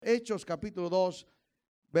Hechos capítulo 2,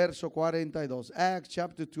 verso 42. Acts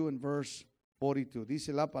chapter 2 and verse 42.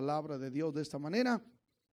 Dice la palabra de Dios de esta manera.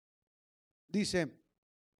 Dice,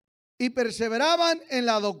 y perseveraban en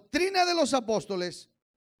la doctrina de los apóstoles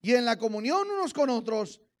y en la comunión unos con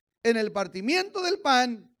otros, en el partimiento del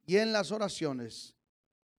pan y en las oraciones.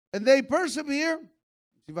 And they persevere,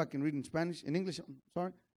 see if I can read in Spanish, in English,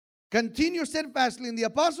 sorry. Continue steadfastly in the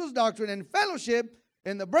apostles' doctrine and fellowship,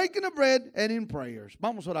 in the breaking of bread and in prayers.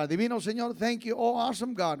 Vamos a orar. Divino Señor, thank you, oh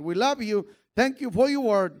awesome God. We love you. Thank you for your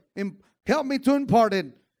word. Help me to impart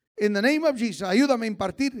it. In the name of Jesus, ayúdame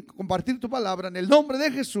a compartir tu palabra en el nombre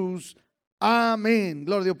de Jesús. Amén.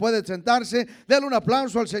 Gloria a Dios. Puede sentarse. Dale un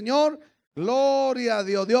aplauso al Señor. Gloria a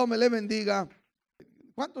Dios. Dios me le bendiga.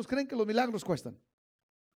 ¿Cuántos creen que los milagros cuestan?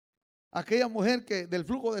 Aquella mujer que del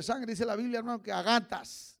flujo de sangre, dice la Biblia, hermano, que a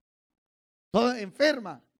gatas, toda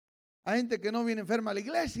enferma. Hay gente que no viene enferma a la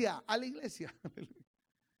iglesia,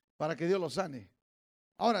 para que Dios los sane.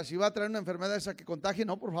 Ahora, si va a traer una enfermedad esa que contagie,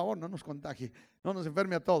 no, por favor, no nos contagie, no nos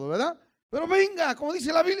enferme a todos, ¿verdad? Pero venga, como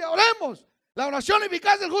dice la Biblia, oremos. La oración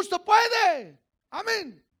eficaz del justo puede.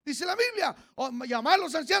 Amén. Dice la Biblia, llamar a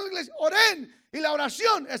los ancianos de la iglesia, oren. Y la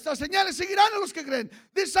oración, estas señales seguirán a los que creen.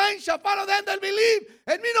 This sign shall follow them that believe.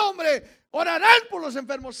 En mi nombre, orarán por los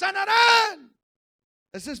enfermos, sanarán.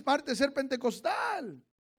 Esa es parte de ser pentecostal,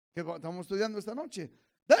 que estamos estudiando esta noche.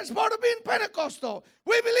 That's part of being Pentecostal.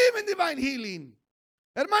 We believe in divine healing.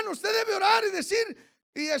 Hermano, usted debe orar y decir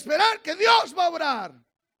y esperar que Dios va a orar.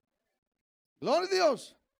 Gloria a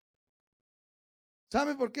Dios.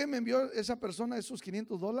 ¿Sabe por qué me envió esa persona esos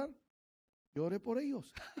 $500? Yo oré por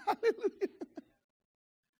ellos.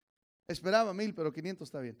 Esperaba 1,000, pero 500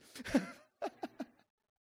 está bien.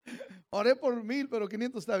 Oré por 1,000, pero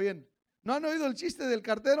 500 está bien. ¿No han oído el chiste del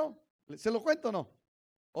cartero? ¿Se lo cuento o no?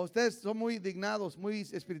 ¿O ustedes son muy dignados, muy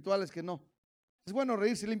espirituales que no? Es bueno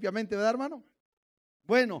reírse limpiamente, ¿verdad, hermano?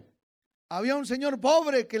 Bueno, había un señor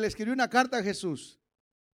pobre que le escribió una carta a Jesús.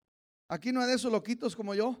 Aquí no hay de esos loquitos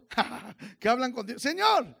como yo que hablan con Dios.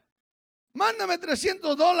 Señor, mándame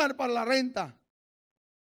 $300 para la renta.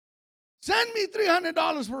 Send me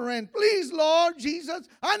 $300 for rent. Please, Lord Jesus.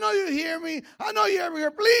 I know you hear me. I know you're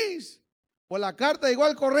here. Please. Pues la carta llegó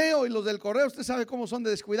al correo y los del correo, usted sabe cómo son de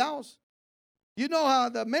descuidados. You know how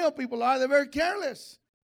the mail people are. They're very careless.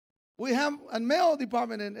 We have a mail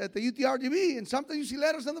department at the UTRGV, and sometimes you see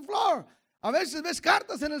letters on the floor. A veces ves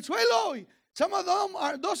cartas en el suelo. Y some of them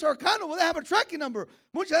are, those are kind of, they have a tracking number.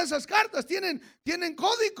 Muchas de esas cartas tienen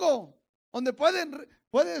código donde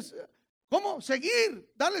puedes, ¿cómo?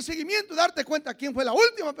 Seguir, darle seguimiento y darte cuenta quién fue la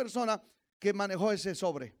última persona que manejó ese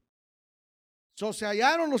sobre. So, se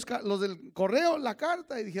hallaron los del correo la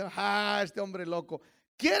carta y dijeron, este hombre loco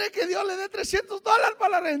quiere que Dios le dé $300 para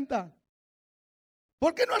la renta.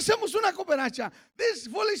 ¿Por qué no hacemos una cooperacha? This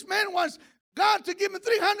foolish man wants God to give me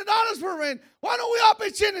 $300 for rent. Why don't we all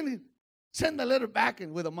pitch in and send the letter back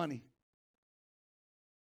with the money?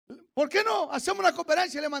 ¿Por qué no hacemos una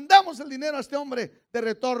cooperacha y le mandamos el dinero a este hombre de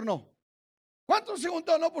retorno? ¿Cuánto se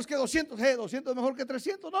juntó? No, pues que 200, 200 es mejor que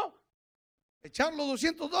 300, ¿no? Echaron los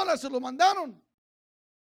 $200, se lo mandaron.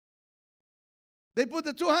 They put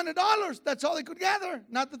the $200, that's all they could gather,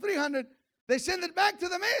 not the 300. They send it back to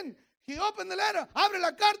the man. He opened the letter, abre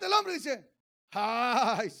la carta, el hombre dice,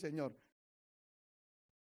 ay, Señor.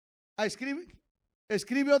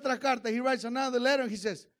 Escribe otra carta. He writes another letter and he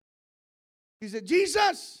says,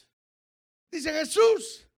 Jesus, dice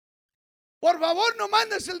Jesús, por favor no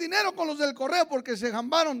mandes el dinero con los del correo porque se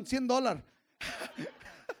jambaron $100.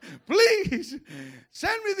 Please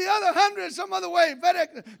send me the other 100 some other way.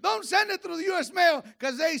 Don't send it through the U.S. mail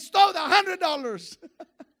because they stole the $100.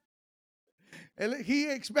 He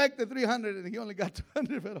expected 300 and he only got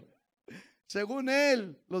 200. Pero según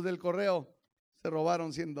él, los del correo se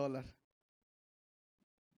robaron $100.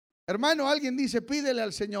 Hermano, alguien dice, pídele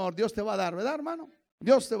al Señor, Dios te va a dar, ¿verdad, hermano?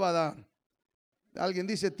 Dios te va a dar. Alguien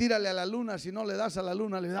dice, tírale a la luna, si no le das a la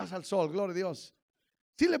luna, le das al sol, gloria a Dios.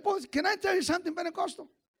 Si le puedes, can I tell you something, Pentecostal?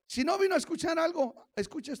 Si no vino a escuchar algo,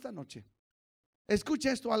 escucha esta noche.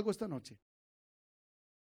 Escucha algo esta noche.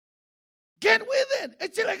 Get with it.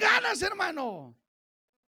 Échale ganas, hermano.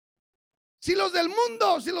 Si los del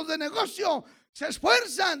mundo, si los de negocio se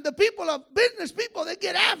esfuerzan, the people of business people, they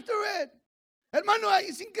get after it. Hermano,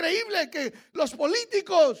 es increíble que los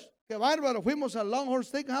políticos, qué bárbaro, fuimos al Longhorn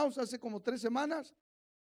Steakhouse hace como 3 semanas.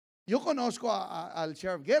 Yo conozco al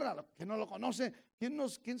Sheriff Guerra, que no lo conoce.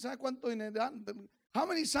 ¿Quién sabe cuánto? How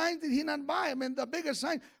many signs did he not buy? I mean, the biggest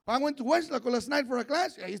sign. I went to Westlaco last night for a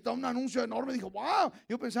class. Y ahí está un anuncio enorme. Dijo, wow.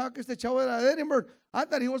 Yo pensaba que este chavo era de Edinburgh. I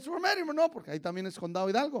thought he was from Edinburgh. No, porque ahí también es Condado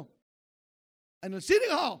Hidalgo. En el City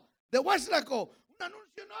Hall de Westlaco, un un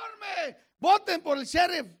anuncio enorme. Voten por el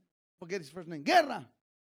sheriff. Forget his first name. Guerra.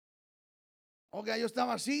 Oiga, yo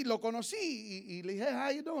estaba así, lo conocí y le dije, how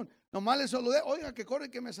you doing? Nomás le saludé. Oiga, que corre,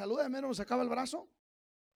 que me saluda. Menos me sacaba el brazo.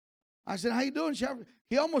 I said, how you doing, sheriff?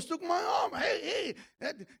 He almost took my arm. Hey,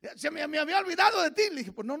 se me había olvidado de ti. Le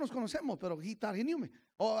dije, pues no nos conocemos, pero he thought he knew me.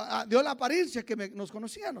 Dio la apariencia que nos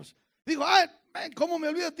conocíamos. Dijo, man, ¿cómo me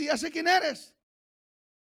olvido de ti? Ya sé quién eres.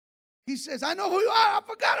 He says, I know who you are. I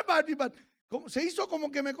forgot about you. But se hizo como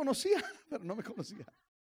que me conocía, pero no me conocía.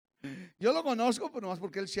 Yo lo conozco, pero no más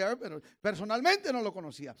porque él sheriff, pero personalmente no lo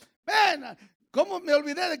conocía. Ven, ¿cómo me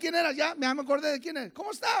olvidé de quién era? Ya me acordé de quién era.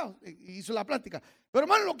 ¿Cómo está? Y hizo la plática. Pero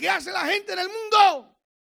hermano, lo que hace la gente en el mundo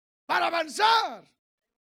para avanzar.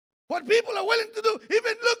 What people are willing to do,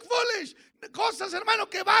 even look foolish. Cosas, hermano,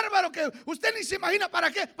 que bárbaro, que usted ni se imagina.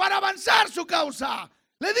 ¿Para qué? Para avanzar su causa.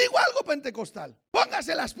 Le digo algo, pentecostal.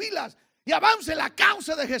 Póngase las pilas y avance la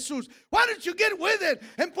causa de Jesús. Why don't you get with it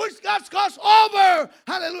and push God's cause over?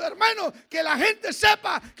 Aleluya, hermano, que la gente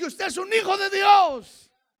sepa que usted es un hijo de Dios.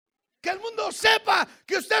 Que el mundo sepa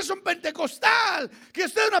que usted es un pentecostal, que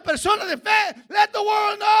usted es una persona de fe. Let the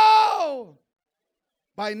world know.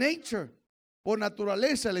 By nature, por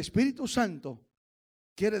naturaleza, el Espíritu Santo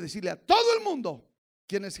quiere decirle a todo el mundo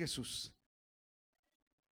quién es Jesús.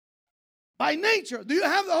 By nature, do you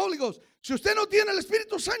have the Holy Ghost? Si usted no tiene el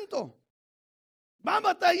Espíritu Santo, va a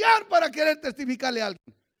batallar para querer testificarle a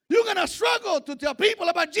alguien. You're going to struggle to tell people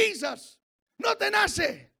about Jesus. No te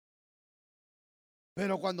nace.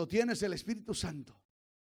 Pero cuando tienes el Espíritu Santo,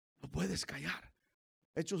 no puedes callar.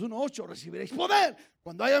 Hechos 1:8, recibiréis poder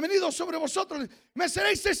cuando haya venido sobre vosotros. Me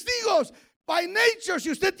seréis testigos. By nature, si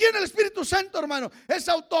usted tiene el Espíritu Santo, hermano, es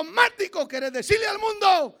automático querer decirle al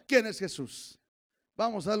mundo quién es Jesús.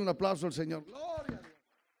 Vamos a darle un aplauso al Señor. Gloria a Dios.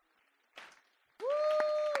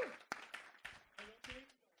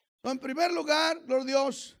 En primer lugar, gloria a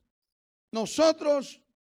Dios, nosotros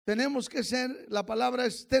tenemos que ser, la palabra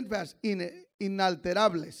es steadfast,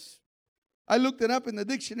 inalterables. I looked it up in the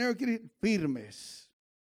dictionary, firmes.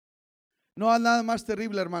 No hay nada más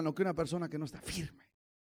terrible, hermano, que una persona que no está firme.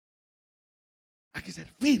 Hay que ser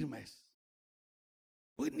firmes.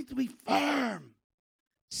 We need to be firm,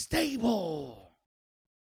 stable.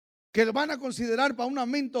 Que lo van a considerar para un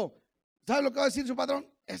aumento. ¿Sabe lo que va a decir su patrón?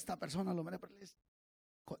 Esta persona lo merece.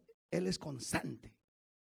 Él es constante.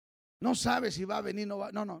 No sabe si va a venir, no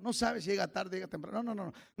va. No sabe si llega tarde, llega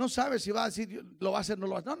temprano. No sabe si va a decir, lo va a hacer, no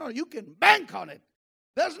lo va a hacer. No, you can bank on it.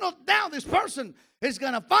 There's no doubt this person is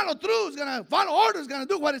going to follow through, is going to follow orders, is going to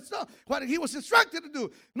do what he was instructed to do.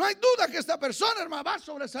 No hay duda que esta persona, hermano, va a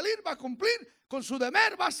sobresalir, va a cumplir con su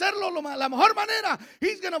deber, va a hacerlo la mejor manera.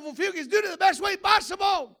 He's going to fulfill his duty the best way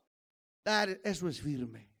possible. Eso es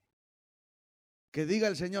firme. Que diga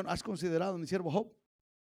el Señor, ¿has considerado mi siervo Job?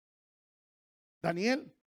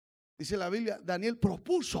 Daniel, dice la Biblia, Daniel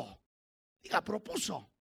propuso. Diga,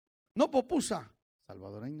 propuso. No popusa.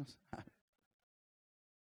 Salvadoreños.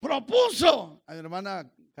 Propuso. A mi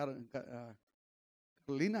hermana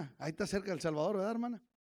Carolina, ahí está cerca del Salvador, ¿verdad, hermana?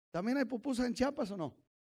 ¿También hay pupusas en Chiapas o no?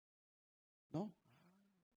 ¿No?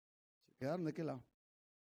 ¿Se quedaron de qué lado?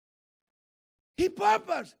 He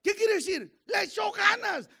purpose. ¿Qué quiere decir? Le echó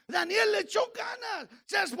ganas. Daniel le echó ganas.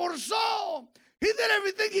 Se esforzó. He did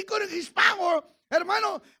everything he could in his power.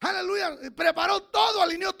 Hermano, aleluya. Preparó todo,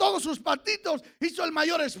 alineó todos sus patitos. Hizo el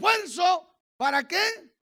mayor esfuerzo. ¿Para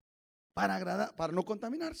qué? Para agradar, para no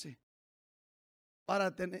contaminarse.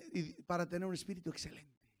 Para tener un espíritu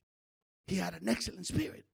excelente. He had an excellent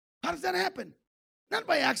spirit. How does that happen? Not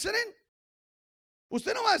by accident.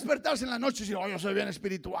 Usted no va a despertarse en la noche y decir, oh, yo soy bien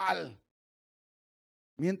espiritual.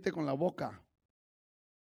 Miente con la boca.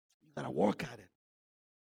 You gotta work at it.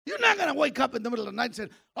 You're not gonna wake up in the middle of the night and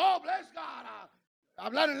say, oh, bless God.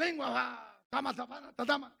 Hablar en lengua,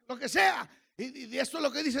 lo que sea. Y esto es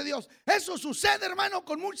lo que dice Dios. Eso sucede, hermano,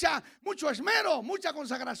 con mucho esmero, mucha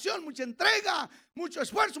consagración, mucha entrega, mucho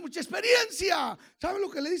esfuerzo, mucha experiencia. ¿Saben lo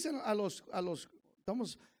que le dicen a los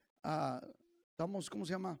estamos, ¿cómo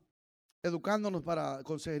se llama? Educándonos para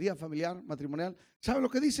consejería familiar, matrimonial. ¿Saben lo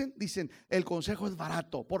que dicen? Dicen, el consejo es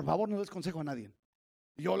barato. Por favor, no des consejo a nadie.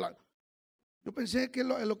 Yo pensé que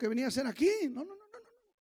lo que venía a hacer aquí. No.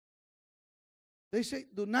 They say,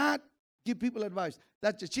 do not give people advice.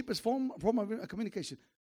 That's the cheapest form of communication.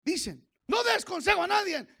 Dicen, no des consejo a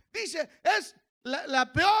nadie. Dice, es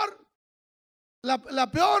la peor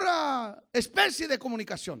especie de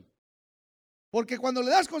comunicación. Porque cuando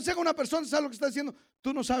le das consejo a una persona, ¿sabes lo que está diciendo?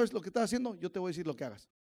 Tú no sabes lo que está haciendo, yo te voy a decir lo que hagas.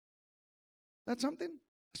 That's something.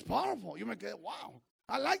 It's powerful. Yo me quedé, wow,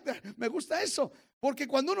 I like that. Me gusta eso. Porque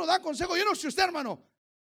cuando uno da consejo, yo no sé usted, hermano,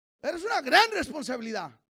 eres una gran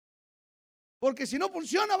responsabilidad. Porque si no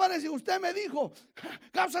funciona, van a decir, usted me dijo,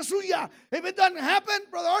 causa suya. If it doesn't happen,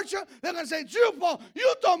 Brother Archer, they're going to say, you, Paul,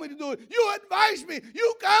 you told me to do it. You advised me.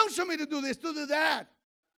 You counseled me to do this, to do that.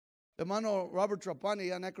 Hermano Robert Trapani,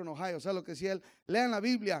 allá en Akron, Ohio, ¿sabe lo que decía él? Lean la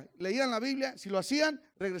Biblia, leían la Biblia, si lo hacían,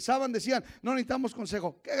 regresaban, decían, no necesitamos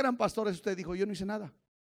consejo. Qué gran pastor es usted, dijo, yo no hice nada.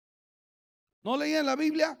 No leían la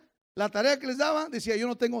Biblia, la tarea que les daba, decía, yo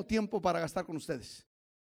no tengo tiempo para gastar con ustedes.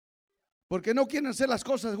 Porque no quieren hacer las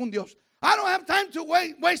cosas según Dios. I don't have time to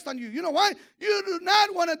waste on you. You know why? You do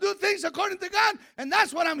not want to do things according to God, and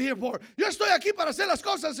that's what I'm here for. Yo estoy aquí para hacer las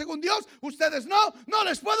cosas según Dios, ustedes no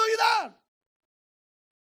les puedo ayudar.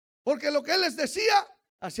 Porque lo que él les decía,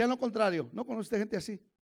 hacían lo contrario. ¿No conoce usted gente así?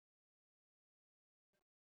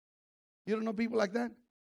 You don't know people like that?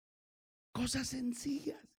 Cosas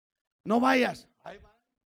sencillas. No vayas. Ahí va.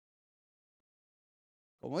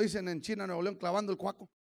 Como dicen en China, Nuevo León, clavando el cuaco.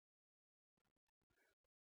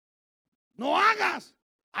 No hagas.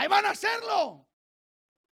 Ahí van a hacerlo.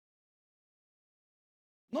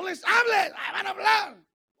 No les hables. Ahí van a hablar.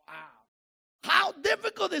 Wow. How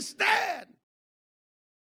difficult is that?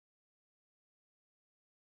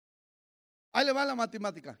 Ahí le va la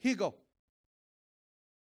matemática. Here you go.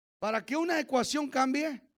 Para que una ecuación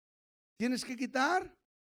cambie, tienes que quitar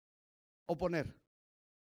o poner.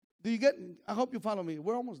 Do you get? I hope you follow me.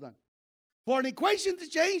 We're almost done. For an equation to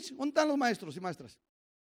change, ¿dónde están los maestros y maestras?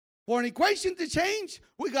 For an equation to change,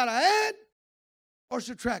 we gotta add or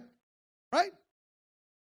subtract. Right?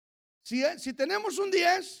 Si tenemos un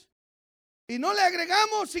 10 y no le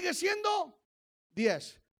agregamos, sigue siendo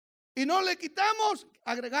 10. Y no le quitamos,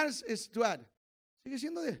 agregar is to add. Sigue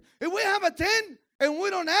siendo 10. If we have a 10 and we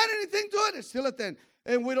don't add anything to it, it's still a 10.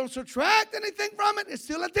 And we don't subtract anything from it, it's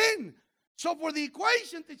still a 10. So for the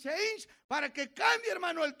equation to change, para que cambie,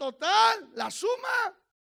 hermano, el total, la suma,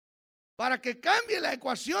 para que cambie la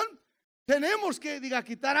ecuación, tenemos que,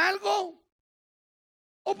 quitar algo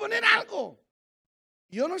o poner algo.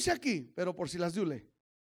 Yo no sé aquí, pero por si las duele.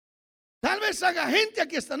 Tal vez haga gente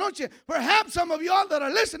aquí esta noche. Perhaps some of y'all that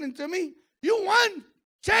are listening to me, you want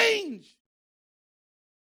change.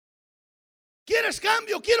 ¿Quieres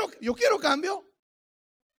cambio? Yo quiero cambio.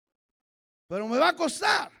 Pero me va a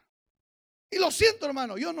costar. Y lo siento,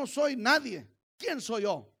 hermano, yo no soy nadie. ¿Quién soy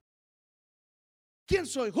yo? ¿Quién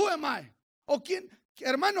soy? Who am I? O quién,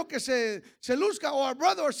 hermano que se luzca, or a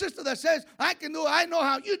brother or sister that says, I can do it, I know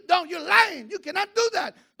how. You don't, you're lying. You cannot do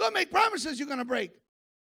that. Don't make promises you're going to break.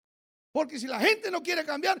 Porque si la gente no quiere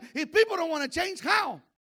cambiar, if people don't want to change, how?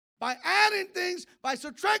 By adding things, by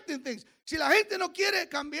subtracting things. Si la gente no quiere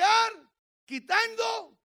cambiar,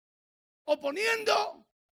 quitando o poniendo,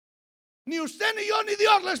 ni usted, ni yo, ni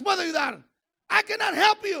Dios les puede ayudar. I cannot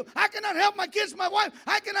help you. I cannot help my kids, my wife.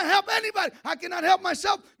 I cannot help anybody. I cannot help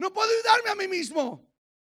myself. No puedo ayudarme a mí mismo.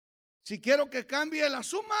 Si quiero que cambie la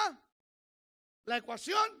suma, la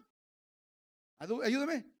ecuación,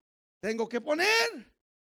 ayúdeme. Tengo que poner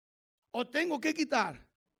o tengo que quitar.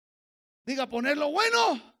 Diga, poner lo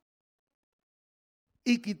bueno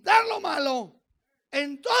y quitar lo malo.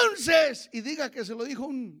 Entonces, y diga que se lo dijo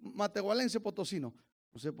un matehualense potosino.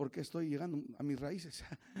 No sé por qué estoy llegando a mis raíces.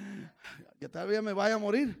 Ya todavía me vaya a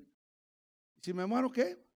morir. Si me muero,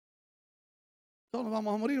 ¿qué? Todos nos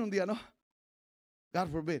vamos a morir un día, ¿no?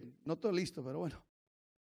 God forbid. No estoy listo, pero bueno.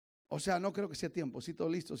 O sea, no creo que sea tiempo. Si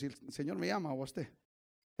estoy listo, si el Señor me llama o usted.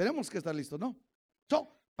 Tenemos que estar listos, ¿no?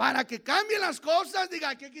 Para que cambien las cosas, diga,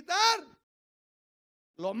 hay que quitar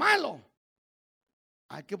lo malo.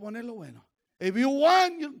 Hay que poner lo bueno. If you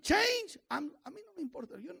want change, a mí no me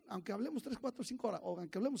importa. Aunque hablemos 3, 4, 5 horas, o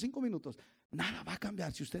aunque hablemos 5 minutos, nada va a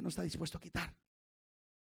cambiar si usted no está dispuesto a quitar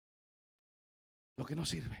lo que no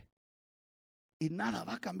sirve. Y nada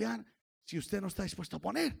va a cambiar si usted no está dispuesto a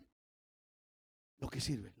poner lo que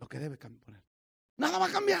sirve, lo que debe poner. Nada va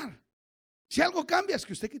a cambiar. Si algo cambia es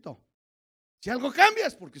que usted quitó. Si algo cambia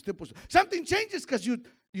es porque usted puso. Something changes because you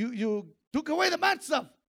took away the bad stuff,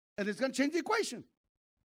 and it's going to change the equation.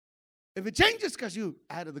 If it changes because you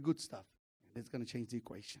added the good stuff, it's going to change the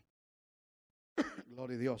equation.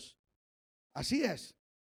 Gloria a Dios. Así es.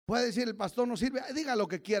 Puede decir el pastor no sirve. Diga lo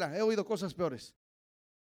que quiera. He oído cosas peores.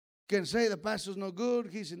 Can say the pastor's no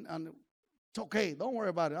good. It's okay. Don't worry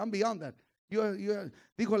about it. I'm beyond that.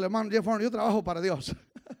 Dijo el hermano Jeff Horner, yo trabajo para Dios.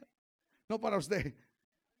 No para usted.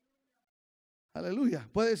 Aleluya.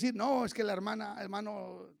 Puede decir, no, es que la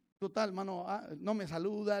hermano, total, hermano, no me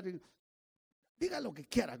saluda. Diga lo que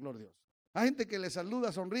quiera, gloria a Dios. Hay gente que le saluda,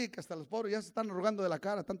 sonríe, que hasta los pobres ya se están arrugando de la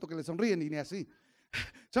cara, tanto que le sonríen y ni así.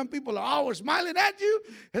 Some people are always smiling at you,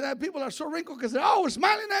 and then people are so wrinkled because they're always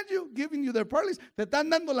smiling at you, giving you their pearlies. Te están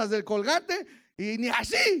dando las del colgate y ni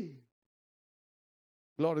así.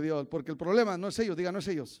 Gloria a Dios, porque el problema no es ellos, diga, no es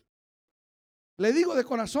ellos. Le digo de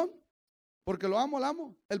corazón, porque lo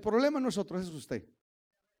amo. El problema no es otro, es usted.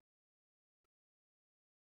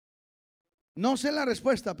 No sé la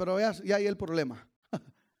respuesta, pero ya hay el problema.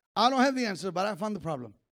 I don't have the answer, but I found the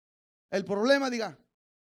problem. El problema, diga,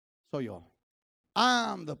 soy yo.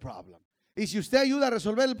 I'm the problem. Y si usted ayuda a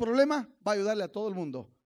resolver el problema, va a ayudarle a todo el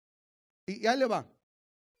mundo. Y ahí le va.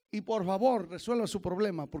 Y por favor, resuelva su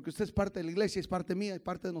problema, porque usted es parte de la iglesia, es parte mía, es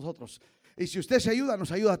parte de nosotros. Y si usted se ayuda,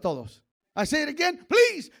 nos ayuda a todos. I say it again,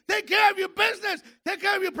 please take care of your business, take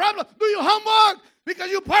care of your problem, do your homework,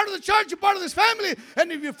 because you're part of the church, you're part of this family.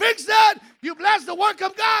 And if you fix that, you bless the work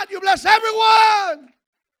of God, you bless everyone.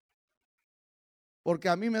 Porque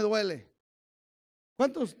a mí me duele.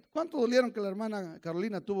 ¿Cuánto dolieron que la hermana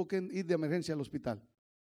Carolina tuvo que ir de emergencia al hospital?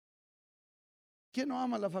 ¿Quién no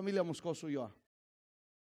ama a la familia Moscoso y yo?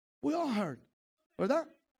 We all hurt, ¿verdad?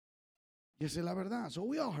 Y esa es la verdad. So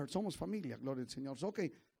we all hurt, somos familia, gloria al Señor. So, ok,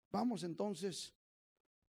 vamos entonces.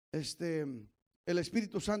 El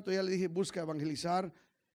Espíritu Santo, ya le dije, busca evangelizar.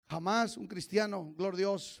 Jamás un cristiano, gloria a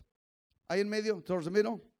Dios, ahí en medio, towards the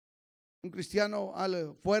middle, un cristiano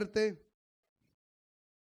fuerte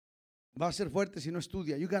va a ser fuerte si no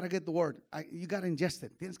estudia. You gotta get the word. You gotta ingest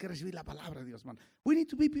it. Tienes que recibir la palabra de Dios, man. We need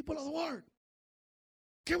to be people of the word.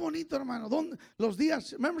 Qué bonito, hermano. Los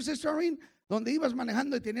días, remember Sister Irene, donde ibas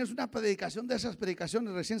manejando y tenías una predicación de esas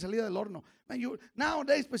predicaciones recién salida del horno. Man,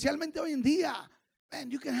 nowadays, especialmente hoy en día,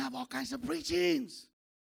 man, you can have all kinds of preachings.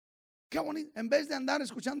 Qué bonito. En vez de andar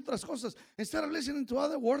escuchando otras cosas, instead of listening to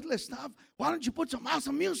other worthless stuff, why don't you put some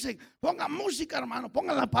awesome music? Ponga música, hermano.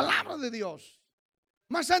 Ponga la palabra de Dios.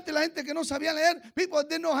 Más antes la gente que no sabía leer, people that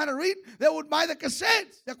didn't know how to read, they would buy the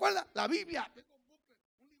cassettes. ¿Se acuerda? La Biblia.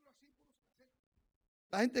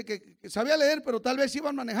 La gente que sabía leer, pero tal vez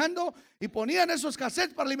iban manejando y ponían esos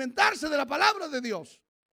cassettes para alimentarse de la palabra de Dios.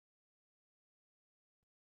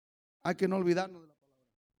 Hay que no olvidarnos de la palabra.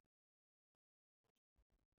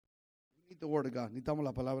 We need the word of God. Necesitamos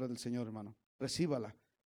la palabra del Señor, hermano. Recíbala.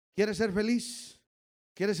 ¿Quieres ser feliz?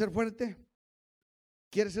 ¿Quieres ser fuerte?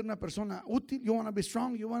 ¿Quieres ser una persona útil? You want to be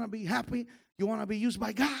strong? You want to be happy? You want to be used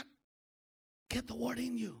by God? Get the word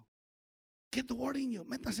in you. Get the word in you.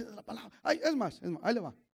 Métase de la palabra. Es más, ahí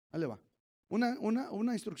le va.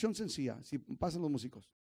 Una instrucción sencilla, si pasan los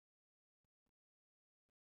músicos.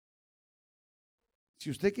 Si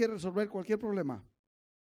usted quiere resolver cualquier problema,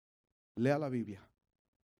 lea la Biblia.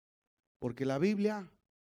 Porque la Biblia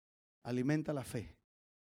alimenta la fe.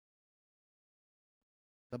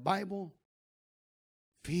 The Bible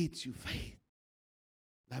feeds you faith.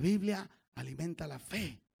 La Biblia alimenta la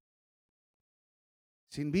fe.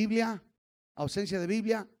 Sin Biblia, ausencia de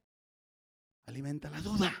Biblia, alimenta la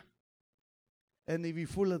duda. And if you're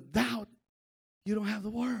full of doubt, you don't have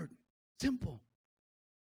the word. Simple.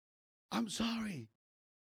 I'm sorry.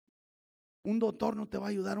 Un doctor no te va a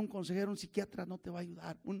ayudar, un consejero, un psiquiatra no te va a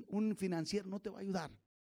ayudar, un financiero no te va a ayudar.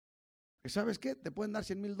 ¿Sabes qué? Te pueden dar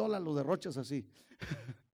 $100,000, los derrochas así.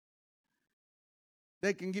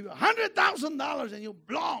 They can give you $100,000 and you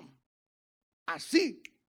blow them. Así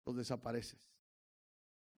los desapareces.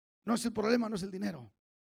 No es el problema, no es el dinero.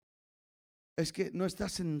 Es que no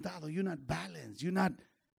estás sentado. You're not balanced.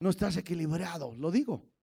 No estás equilibrado. Lo digo.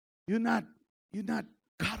 You're not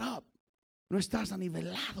caught up. No estás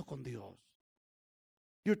anivelado con Dios.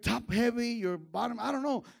 You're top heavy, you're bottom, I don't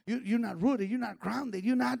know. You're not rooted, you're not grounded,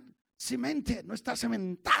 you're not cemented. No estás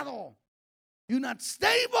cementado. You're not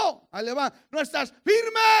stable. Ahí le va. No estás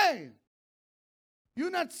firme.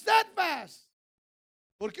 You're not steadfast.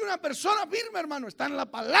 Porque una persona firme, hermano, está en la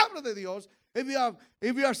palabra de Dios. If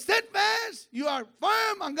you are steadfast, you are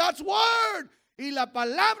firm on God's word. Y la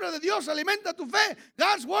palabra de Dios alimenta tu fe.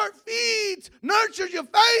 God's word feeds, nurtures your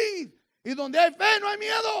faith. Y donde hay fe no hay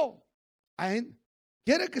miedo.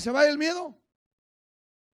 ¿Quiere que se vaya el miedo?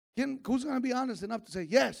 Who's going to be honest enough to say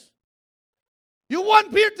yes? You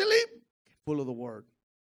want fear to leave? Get full of the word.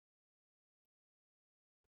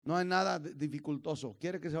 No hay nada dificultoso.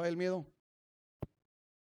 ¿Quiere que se vaya el miedo?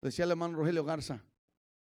 Decía el hermano Rogelio Garza,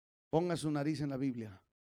 ponga su nariz en la Biblia.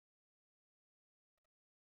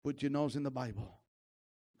 Put your nose in the Bible.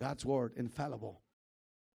 God's word, infallible.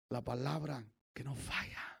 La palabra que no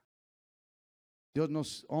falla. Dios no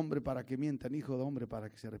es hombre para que mienta, ni hijo de hombre para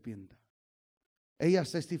que se arrepienta.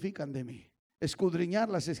 Ellas testifican de mí. Escudriñar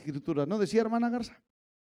las escrituras. ¿No decía hermana Garza?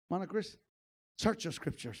 Hermana Chris. Search your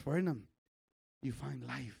scriptures, for in them you find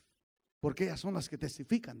life. Porque ellas son las que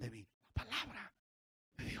testifican de mí. La palabra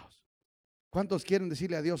de Dios. ¿Cuántos quieren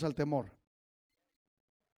decirle adiós al temor?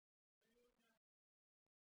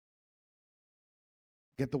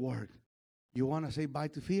 Get the word. You want to say bye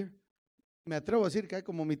to fear? Me atrevo a decir que hay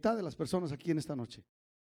como mitad de las personas aquí en esta noche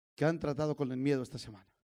que han tratado con el miedo esta semana.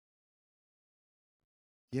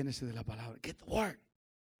 Llénese de la palabra. Get the word.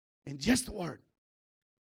 And just the word.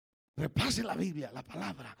 Repase la Biblia, la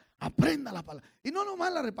palabra. Aprenda la palabra. Y no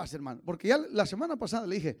nomás la repase, hermano. Porque ya la semana pasada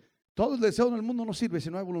le dije, todo el deseo del mundo no sirve si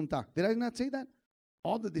no hay voluntad. Did I not say that?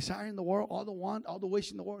 All the desire in the world, all the want, all the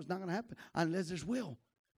wish in the world is not going to happen unless there's will.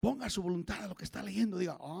 Ponga su voluntad a lo que está leyendo.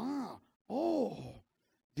 Diga,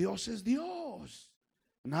 Dios es Dios.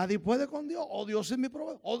 Nadie puede con Dios. Oh, Dios es mi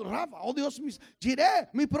proveedor. Oh, Rafa. Oh, Dios es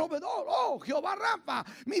mi proveedor. Oh, Jehová Rafa,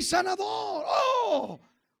 mi sanador.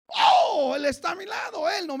 Él está a mi lado.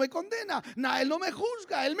 Él no me condena. Él no me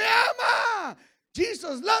juzga. Él me ama.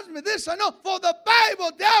 Jesus loves me. This I know. For the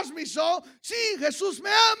Bible tells me so. Sí, Jesús me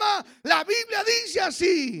ama. La Biblia dice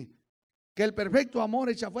así. Que el perfecto amor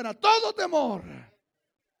echa fuera todo temor.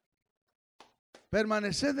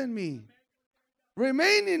 Permaneced en mí.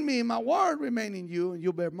 Remain in me, my word remain in you, and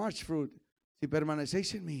you bear much fruit. Si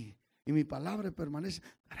permanecéis en mí y mi palabra permanece,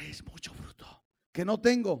 daréis mucho fruto. Que no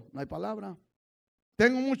tengo, no hay palabra.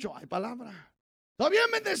 Tengo mucho, hay palabra. Todavía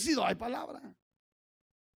bendecido, hay palabra.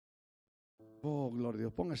 Oh, gloria a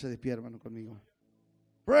Dios. Póngase de pie, hermano, conmigo.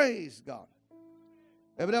 Praise God.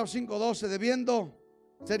 Hebreos 5:12, debiendo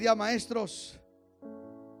ser ya maestros.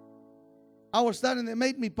 I was studying, it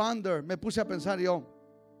made me ponder. Me puse a pensar yo.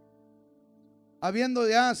 Habiendo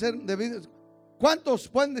ya ser debidos. ¿Cuántos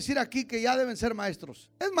pueden decir aquí que ya deben ser maestros?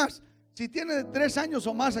 Es más, si tiene 3 años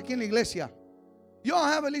o más aquí en la iglesia. Yo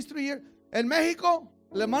have at least 3 years. En México,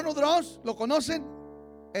 el hermano Dross, ¿lo conocen?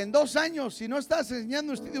 En 2 años, si no estás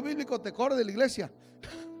enseñando un estudio bíblico, te corre de la iglesia.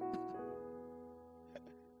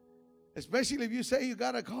 Especially if you say you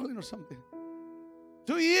got a calling or something.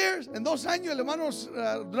 2 years, en 2 años, el hermano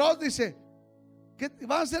Dross dice,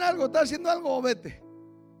 ¿vas a hacer algo? ¿Estás haciendo algo o vete?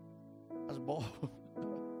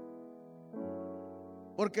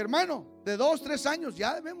 Porque, hermano, de 2, 3 años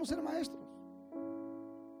ya debemos ser maestros.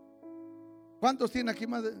 ¿Cuántos tienen aquí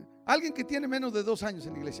más de, alguien que tiene menos de 2 años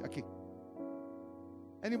en la iglesia aquí?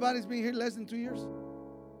 Anybody's been here less than 2 years?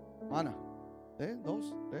 Ana,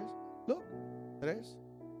 2, 3, look, 3.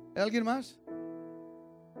 ¿Alguien más?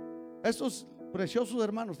 Estos preciosos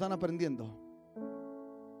hermanos están aprendiendo.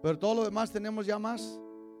 Pero todo lo demás tenemos ya más.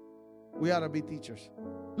 We ought to be teachers.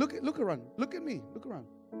 Look around. Look at me. Look around.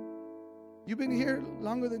 You've been here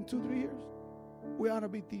longer than 2, 3 years. We ought to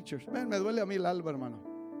be teachers. Man, me duele a mí el alma, hermano.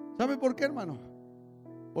 ¿Sabe por qué, hermano?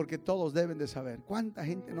 Porque todos deben de saber. ¿Cuánta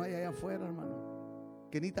gente no hay allá afuera, hermano?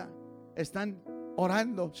 Que ni están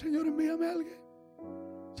orando. Señor, envíame a alguien.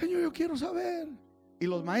 Señor, yo quiero saber. Y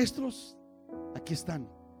los maestros aquí están.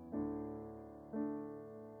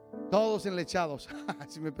 Todos enlechados,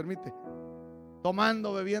 si me permite.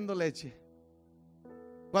 Tomando, bebiendo leche.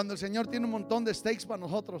 Cuando el Señor tiene un montón de steaks para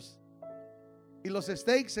nosotros. Y los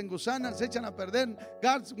steaks se engusanan, se echan a perder.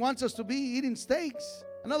 God wants us to be eating steaks.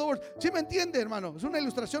 In other words, ¿sí me entiende, hermano? Es una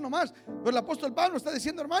ilustración nomás. Pero el apóstol Pablo está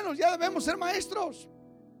diciendo, hermanos, ya debemos ser maestros.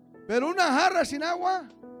 Pero una jarra sin agua,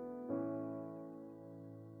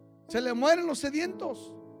 se le mueren los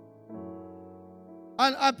sedientos.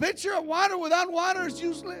 A pitcher of water without water is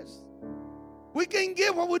useless. We can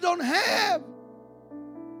give what we don't have.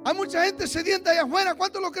 Hay mucha gente sedienta allá afuera.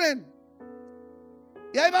 ¿Cuántos lo creen?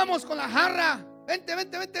 Y ahí vamos con la jarra.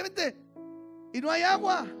 Vente. Y no hay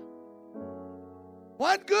agua.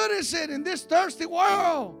 What good is it in this thirsty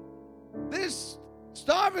world? This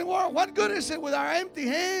starving world. What good is it with our empty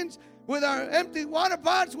hands, with our empty water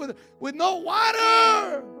pots, with no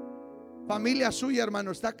water? Familia suya, hermano,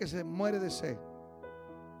 está que se muere de sed.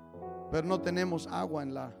 Pero no tenemos agua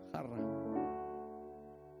en la jarra.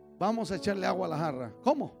 Vamos a echarle agua a la jarra.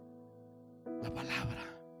 ¿Cómo? La palabra.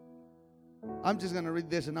 I'm just going to read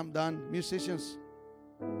this and I'm done. Musicians,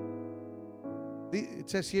 it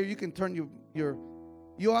says here you can turn you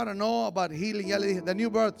ought to know about healing. Ya le dije, the new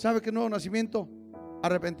birth. ¿Sabe qué nuevo nacimiento?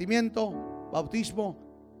 Arrepentimiento, bautismo.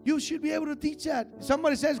 You should be able to teach that.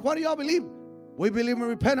 Somebody says, what do y'all believe? We believe in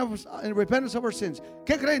repentance of our sins.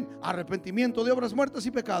 ¿Qué creen? Arrepentimiento de obras muertas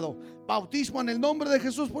y pecado. Bautismo en el nombre de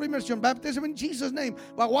Jesús por inmersión. Baptism in Jesus' name.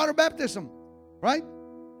 By water baptism. Right?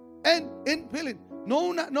 And in filling.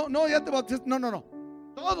 No, ya te bautizas. No.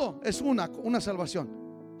 Todo es una salvación.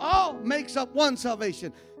 All makes up one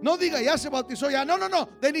salvation. No diga, ya se bautizó ya. No.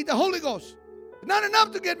 They need the Holy Ghost. Not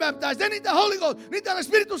enough to get baptized. They need the Holy Ghost. Need the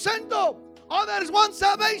Espíritu Santo. All that is one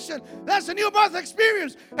salvation. That's a new birth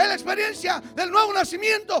experience. Es la experiencia del nuevo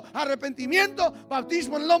nacimiento, arrepentimiento,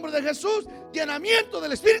 bautismo en el nombre de Jesús, llenamiento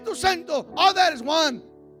del Espíritu Santo. All that is one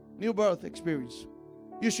new birth experience.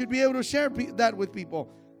 You should be able to share that with people.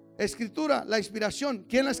 Escritura, la inspiración.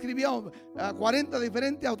 ¿Quién la escribió? 40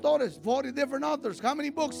 diferentes autores, 40 different authors. How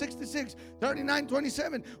many books? 66, 39,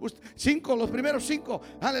 27. 5, los primeros 5.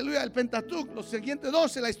 Aleluya, el Pentateuch, los siguientes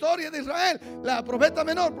 12, la historia de Israel, la profeta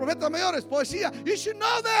menor, profetas mayores, poesía. You should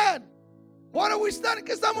know that. What are we studying?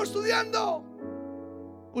 ¿Qué estamos estudiando?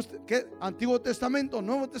 ¿Qué? Antiguo Testamento,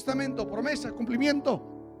 Nuevo Testamento, promesa, cumplimiento.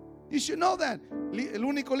 You should know that. El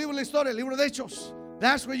único libro de la historia, el libro de Hechos.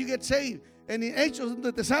 That's where you get saved. En Hechos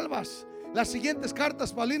donde te salvas. Las siguientes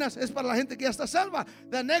cartas paulinas es para la gente que ya está salva.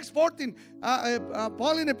 The next 14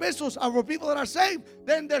 Pauline epistles are for people that are saved.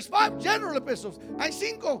 Then there's 5 general epistles. Hay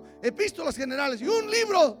 5 epístolas generales y un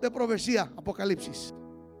libro de profecía, Apocalipsis.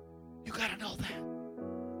 You gotta know that.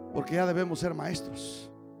 Porque ya debemos ser maestros.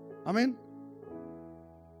 Amén.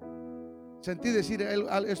 Sentí decir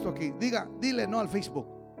esto aquí. Dile no al Facebook.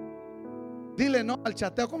 Dile no al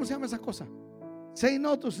chateo. ¿Cómo se llama esa cosa? Say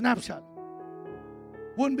no to Snapchat.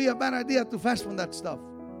 Wouldn't be a bad idea to fast from that stuff.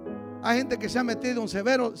 Hay gente que se ha metido en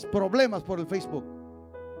severos problemas por el Facebook.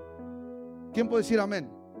 ¿Quién puede decir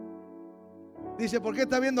amén? Dice, ¿por qué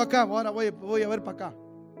está viendo acá? Ahora voy a ver para acá.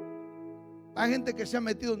 Hay gente que se ha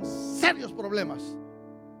metido en serios problemas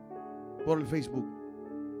por el Facebook.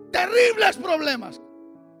 Terribles problemas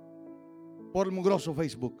por el mugroso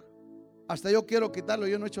Facebook. Hasta yo quiero quitarlo,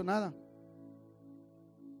 yo no he hecho nada.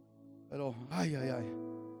 Pero, ay.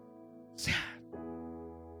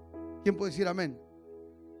 ¿Quién puede decir amén?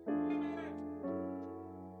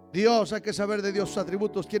 Dios, hay que saber de Dios, sus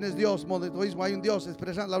atributos. ¿Quién es Dios? Monoteísmo, hay un Dios,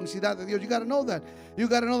 expresa la unicidad de Dios. You gotta know that. You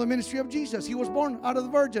gotta know the ministry of Jesus. He was born out of the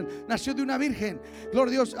virgin. Nació de una virgen. Gloria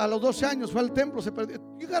a Dios, a los 12 años fue al templo, se perdió.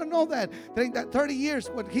 You gotta know that. 30 years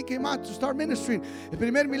when he came out to start ministering. El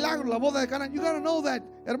primer milagro, la boda de Cana. You gotta know that.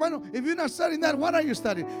 Hermano, if you're not studying that, what are you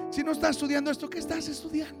studying? Si no estás estudiando esto, ¿qué estás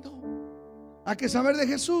estudiando? Hay que saber de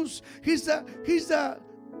Jesús. He's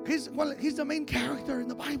the main character in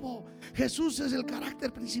the Bible. Jesús es el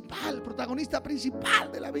carácter principal, el protagonista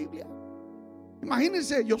principal de la Biblia.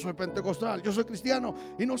 Imagínense, yo soy pentecostal, yo soy cristiano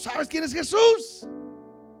y no sabes quién es Jesús.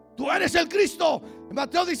 Tú eres el Cristo. En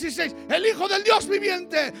Mateo 16, el Hijo del Dios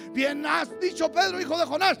viviente. Bien has dicho, Pedro, hijo de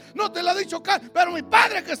Jonás. No te lo ha dicho acá, pero mi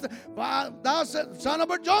Padre que está, thou son of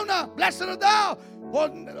Jonah, blessed art thou. For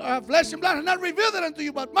flesh and blood has not revealed it unto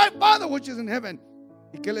you, but my Father which is in heaven.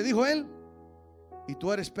 ¿Y qué le dijo él? Y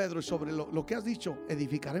tú eres Pedro, y sobre lo que has dicho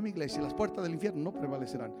edificaré mi iglesia, y las puertas del infierno no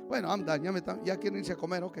prevalecerán. Bueno, I'm done, ya quieren irse a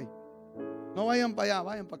comer, ok. No vayan para allá,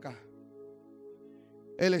 vayan para acá.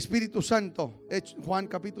 El Espíritu Santo, Juan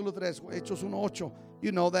capítulo 3, Hechos 1:8.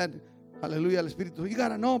 You know that. Aleluya, el Espíritu. You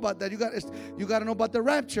gotta know about that. You gotta know about the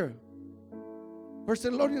rapture. 1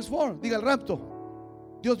 Thessalonians 4, diga el rapto.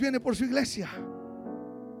 Dios viene por su iglesia.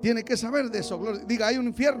 Tiene que saber de eso. Diga, hay un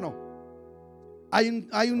infierno, hay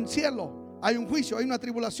un cielo, hay un juicio, hay una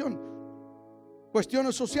tribulación,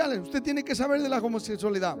 cuestiones sociales. Usted tiene que saber de la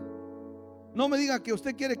homosexualidad. No me diga que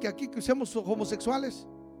usted quiere que aquí usemos homosexuales.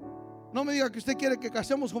 No me diga que usted quiere que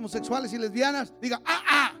casemos homosexuales y lesbianas. Diga,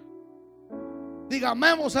 diga,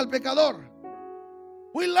 amemos al pecador.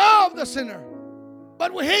 We love the sinner,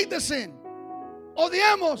 but we hate the sin.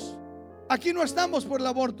 Odiamos. Aquí no estamos por el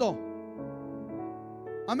aborto.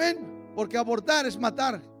 Amén. Porque abortar es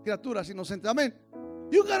matar criaturas inocentes. Amén.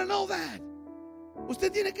 You gotta know that.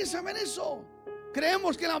 Usted tiene que saber eso.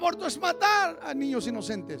 Creemos que el aborto es matar a niños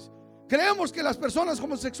inocentes. Creemos que las personas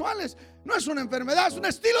homosexuales no es una enfermedad, es un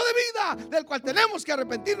estilo de vida del cual tenemos que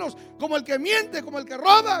arrepentirnos. Como el que miente, como el que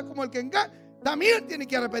roba, como el que engaña, también tiene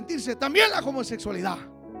que arrepentirse. También la homosexualidad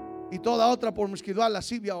y toda otra promiscuidad,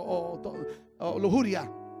 lascivia o lujuria.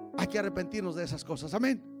 Hay que arrepentirnos de esas cosas.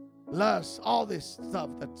 Amén. Lust, all this stuff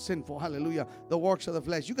that's sinful. Hallelujah. The works of the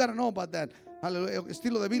flesh. You gotta know about that. Hallelujah.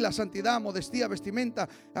 Estilo de vida, santidad, modestia, vestimenta.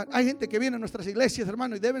 Hay gente que viene a nuestras iglesias,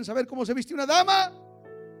 hermano, y deben saber cómo se viste una dama.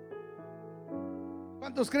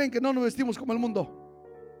 ¿Cuántos creen que no nos vestimos como el mundo?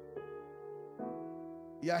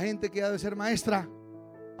 Y hay gente que ha de ser maestra,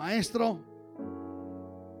 maestro.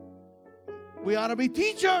 We ought to be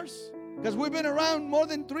teachers, because we've been around more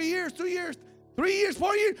than 3 years, 2 years, 3 years,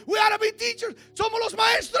 4 years. We ought to be teachers. Somos los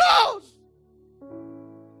maestros.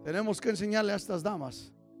 Tenemos que enseñarle a estas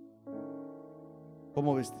damas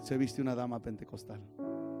cómo se viste una dama pentecostal.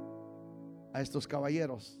 A estos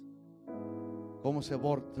caballeros cómo se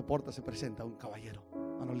porta, se presenta un caballero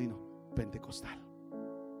manolino pentecostal.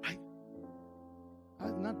 Right?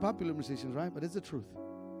 Not popular musicians, right? But it's the truth.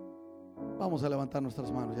 Vamos a levantar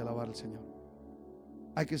nuestras manos y alabar al Señor.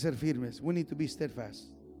 Hay que ser firmes. We need to be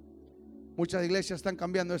steadfast. Muchas iglesias están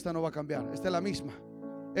cambiando, esta no va a cambiar. Esta es la misma.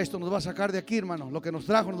 Esto nos va a sacar de aquí, hermano. Lo que nos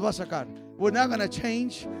trajo nos va a sacar. We're not gonna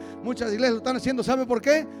change. Muchas iglesias lo están haciendo. ¿Sabe por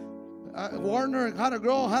qué? Warner, how to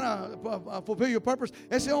grow, how to fulfill your purpose.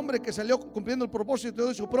 Ese hombre que salió cumpliendo el propósito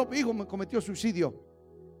de su propio hijo cometió suicidio.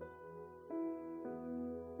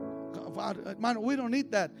 Hermano, we don't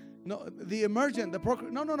need that. No, the emergent,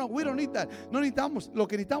 no, we don't need that. No necesitamos, lo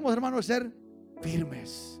que necesitamos, hermano, es ser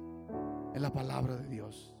firmes en la palabra de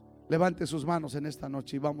Dios. Levante sus manos en esta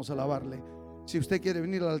noche y vamos a alabarle. Si usted quiere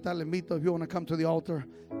venir al altar, le invito. If you want to come to the altar,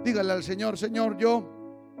 dígale al Señor: Señor, yo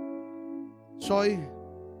soy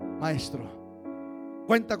maestro.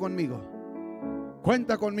 Cuenta conmigo.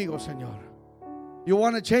 Cuenta conmigo, Señor. You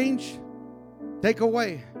want to change? Take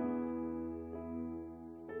away.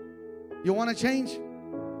 You want to change?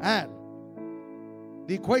 Add.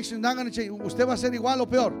 The equation is not going to change. Usted va a ser igual o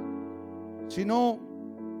peor. Si no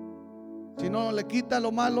le quita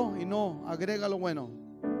lo malo y no agrega lo bueno,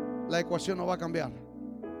 la ecuación no va a cambiar.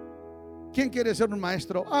 ¿Quién quiere ser un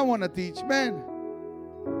maestro? I want to teach, man.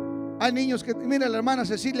 Hay niños que, mira, la hermana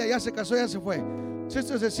Cecilia ya se casó, ya se fue.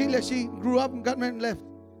 Sister Cecilia, she grew up and got married and left.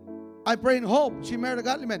 I pray in hope, she married a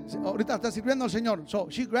godly man. Ahorita está sirviendo al Señor. So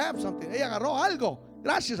she grabbed something. Ella agarró algo.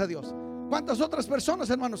 Gracias a Dios. ¿Cuántas otras personas,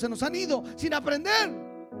 hermanos, se nos han ido sin aprender?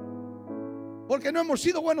 Porque no hemos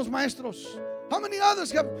sido buenos maestros. How many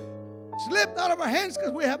others have slipped out of our hands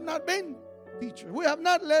because we have not been teachers? We have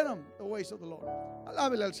not led them the ways of the Lord.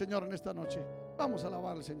 Alábele al Señor en esta noche. Vamos a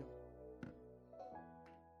alabar al Señor.